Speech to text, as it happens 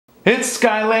It's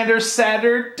Skylanders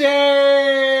Saturday!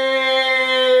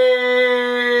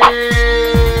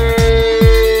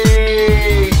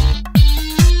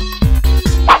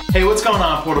 Hey, what's going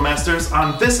on, Portal Masters?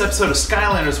 On this episode of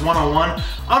Skylanders 101,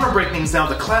 I'm gonna break things down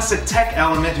with the classic tech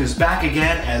element who's back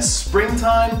again as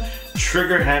Springtime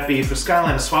Trigger Happy for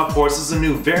Skylanders Swap Force. This is a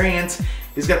new variant.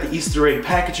 He's got the Easter egg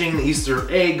packaging, the Easter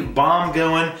egg bomb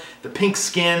going, the pink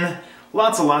skin.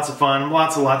 Lots of fun,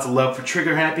 lots of love for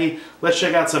Trigger Happy. Let's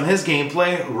check out some of his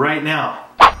gameplay right now.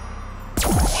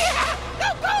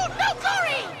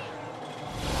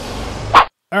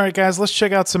 Alright guys, let's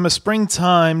check out some of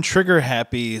Springtime Trigger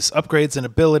Happy's upgrades and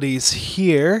abilities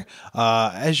here.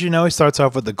 As you know, he starts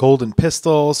off with the golden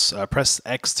pistols. Press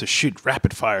X to shoot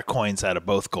rapid fire coins out of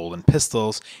both golden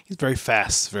pistols. He's very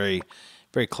fast, very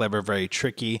clever, very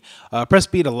tricky. Press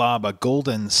B to lob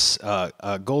golden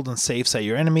safes at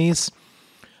your enemies.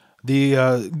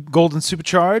 The golden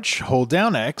supercharge, hold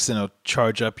down X and it'll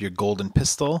charge up your golden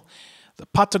pistol. The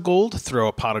pot of gold, throw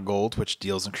a pot of gold which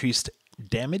deals increased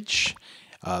damage.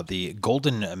 The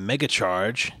golden mega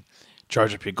charge,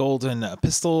 charge up your golden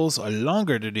pistols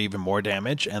longer to do even more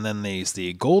damage. And then there's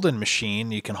the golden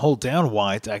machine. You can hold down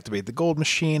Y to activate the gold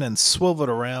machine and swivel it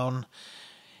around.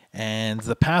 And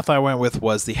the path I went with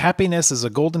was the happiness is a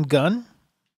golden gun.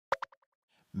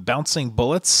 Bouncing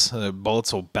bullets.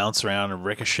 Bullets will bounce around and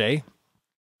ricochet.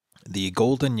 The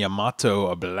golden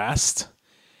Yamato blast.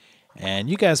 And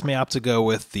you guys may opt to go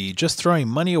with the just throwing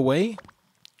money away.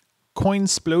 Coin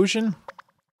explosion.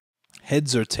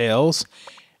 Heads or tails.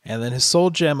 And then his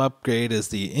soul gem upgrade is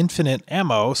the infinite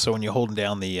ammo. So when you're holding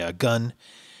down the gun,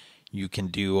 you can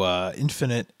do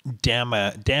infinite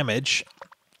damage.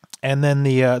 And then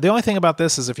the only thing about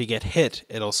this is if you get hit,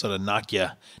 it'll sort of knock you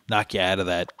out of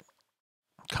that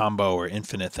combo or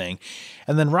infinite thing.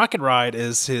 And then Rocket Ride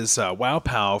is his Wow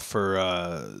Pow for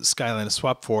Skylanders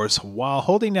Swap Force. While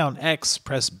holding down X,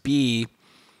 press B.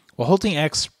 While holding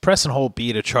X, press and hold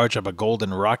B to charge up a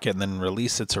golden rocket and then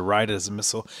release it to ride it as a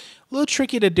missile. A little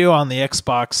tricky to do on the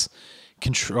Xbox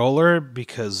controller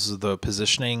because of the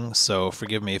positioning, so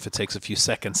forgive me if it takes a few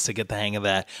seconds to get the hang of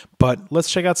that. But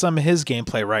let's check out some of his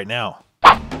gameplay right now.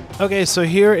 Okay, so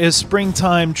here is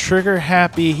Springtime Trigger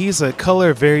Happy. He's a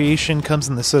color variation, comes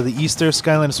in the Easter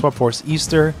Skylanders Swap Force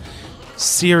Easter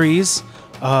series,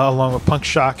 along with Punk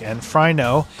Shock and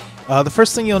Frino. The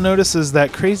first thing you'll notice is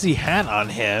that crazy hat on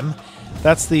him.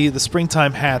 That's the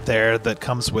Springtime hat there that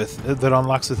comes with, that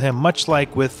unlocks with him, much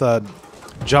like with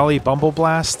Jolly Bumble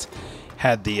Blast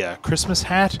had the Christmas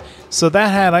hat. So that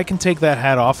hat, I can take that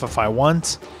hat off if I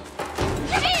want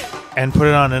and put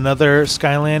it on another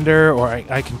Skylander, or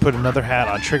I can put another hat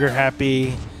on Trigger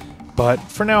Happy. But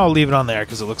for now, I'll leave it on there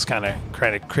because it looks kind of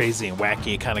crazy and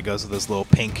wacky. It kind of goes with this little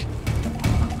pink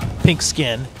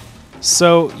skin.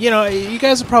 So, you know, you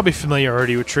guys are probably familiar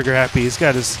already with Trigger Happy. He's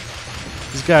got his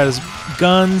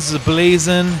guns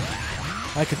blazing.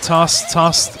 I could toss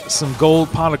some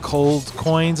pot of gold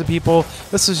coins at people.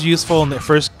 This is useful in the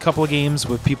first couple of games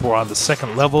when people were on the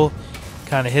second level.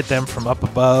 Kind of hit them from up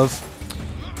above.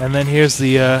 And then here's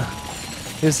the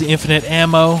infinite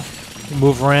ammo. You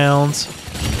move around,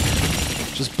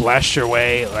 just blast your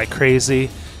way like crazy.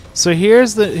 So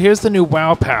here's the new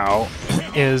Wow Pow.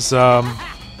 Is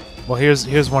well,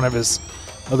 here's one of his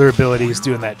other abilities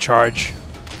doing that charge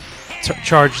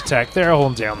attack there.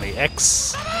 Holding down the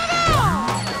X.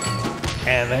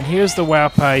 And then here's the Wow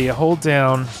Pow. You hold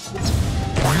down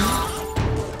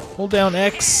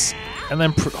X, and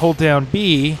then hold down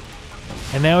B,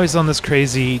 and now he's on this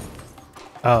crazy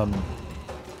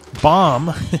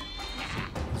bomb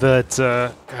that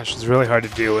gosh, it's really hard to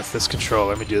do with this control.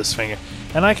 Let me do this finger,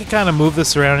 and I can kind of move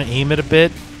this around and aim it a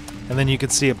bit, and then you can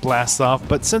see it blast off.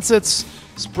 But since it's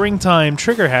Springtime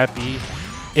Trigger Happy,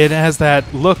 it has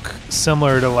that look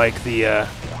similar to like the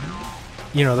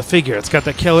you know, the figure. It's got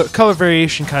that color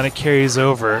variation kind of carries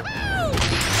over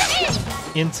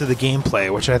into the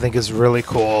gameplay, which I think is really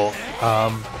cool.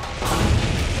 Alright,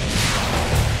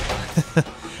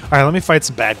 let me fight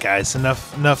some bad guys.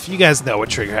 Enough. You guys know what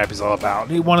Trigger Happy's all about.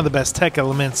 One of the best tech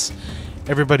elements.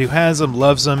 Everybody who has them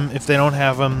loves them. If they don't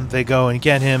have them, they go and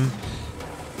get him,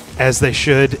 as they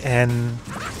should. And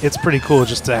it's pretty cool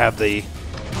just to have the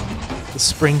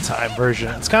Springtime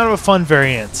version. It's kind of a fun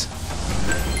variant.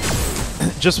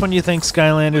 Just when you think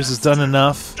Skylanders has done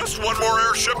enough, just one more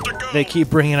airship to go. They keep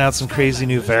bringing out some crazy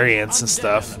new variants and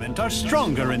stuff. Are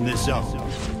stronger in this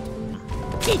zone.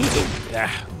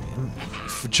 Yeah,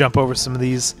 jump over some of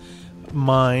these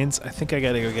mines. I think I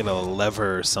gotta go get a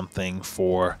lever or something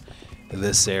for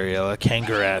this area. A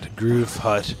Kangarat Groove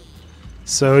Hut.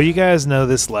 So you guys know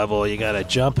this level. You gotta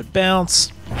jump and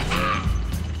bounce.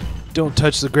 Don't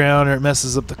touch the ground or it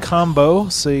messes up the combo,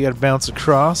 so you gotta bounce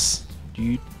across.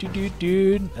 And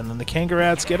then the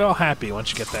Kangarats get all happy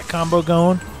once you get that combo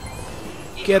going.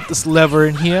 Get this lever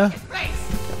in here.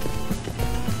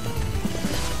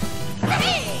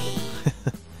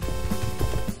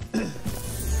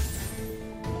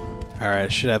 Alright, I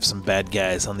should have some bad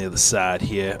guys on the other side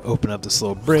here. Open up this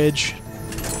little bridge.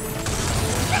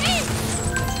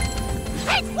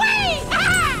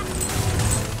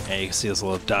 And you can see this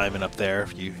little diamond up there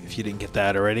if you didn't get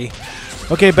that already.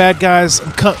 Okay, bad guys,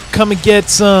 come and get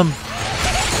some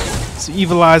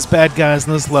evilized bad guys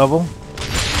in this level.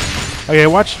 Okay,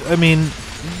 watch. I mean,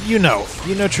 you know,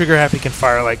 Trigger Happy can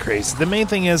fire like crazy. The main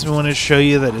thing is we want to show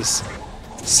you that his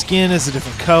skin is a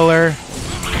different color.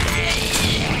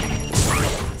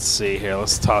 Let's see here.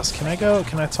 Let's toss. Can I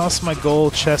toss my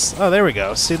gold chest? Oh, there we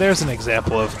go. See, there's an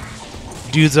example of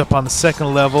dudes up on the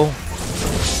second level.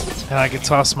 And I can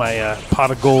toss my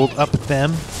pot of gold up at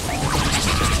them.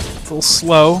 It's a little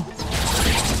slow,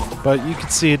 but you can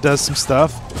see it does some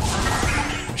stuff.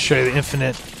 Let me show you the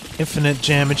infinite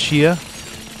damage here.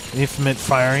 The infinite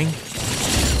firing.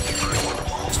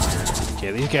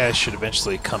 Okay, these guys should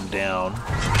eventually come down.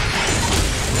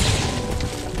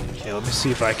 Okay, let me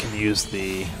see if I can use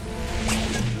the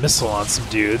missile on some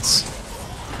dudes.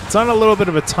 It's on a little bit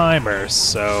of a timer,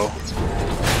 so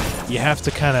you have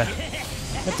to kind of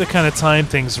time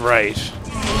things right.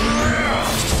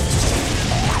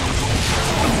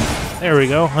 There we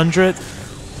go, 100.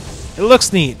 It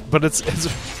looks neat, but it's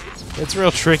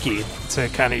real tricky to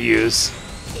kind of use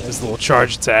as a little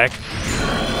charge attack.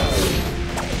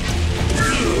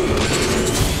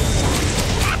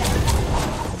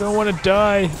 I don't want to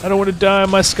die. I don't want to die on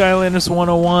my Skylanders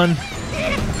 101.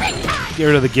 Get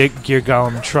rid of the Gear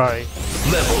Golem and try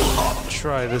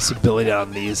this ability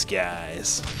on these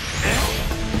guys.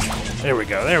 There we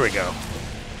go, there we go.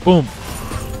 Boom.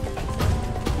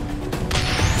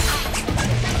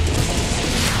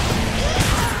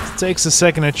 It takes a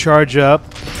second to charge up.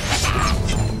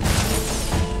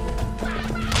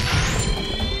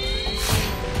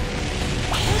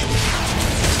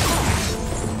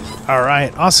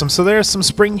 Alright, awesome. So there's some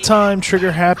springtime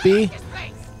Trigger Happy.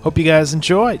 Hope you guys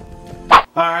enjoyed.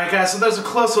 Alright guys, so there's a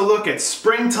closer look at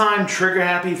springtime Trigger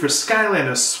Happy for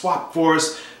Skylanders Swap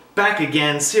Force. Back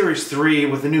again, Series 3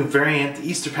 with a new variant, the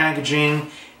Easter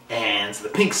packaging, and the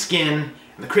pink skin,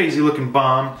 and the crazy looking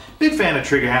bomb. Big fan of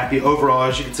Trigger Happy overall,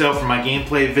 as you can tell from my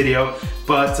gameplay video,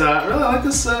 but I really like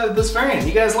this variant.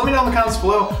 You guys let me know in the comments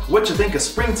below what you think of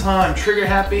springtime Trigger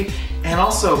Happy, and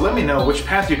also let me know which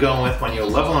path you're going with when you're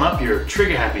leveling up your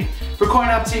Trigger Happy. For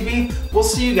CoinOpTV, we'll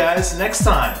see you guys next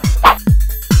time.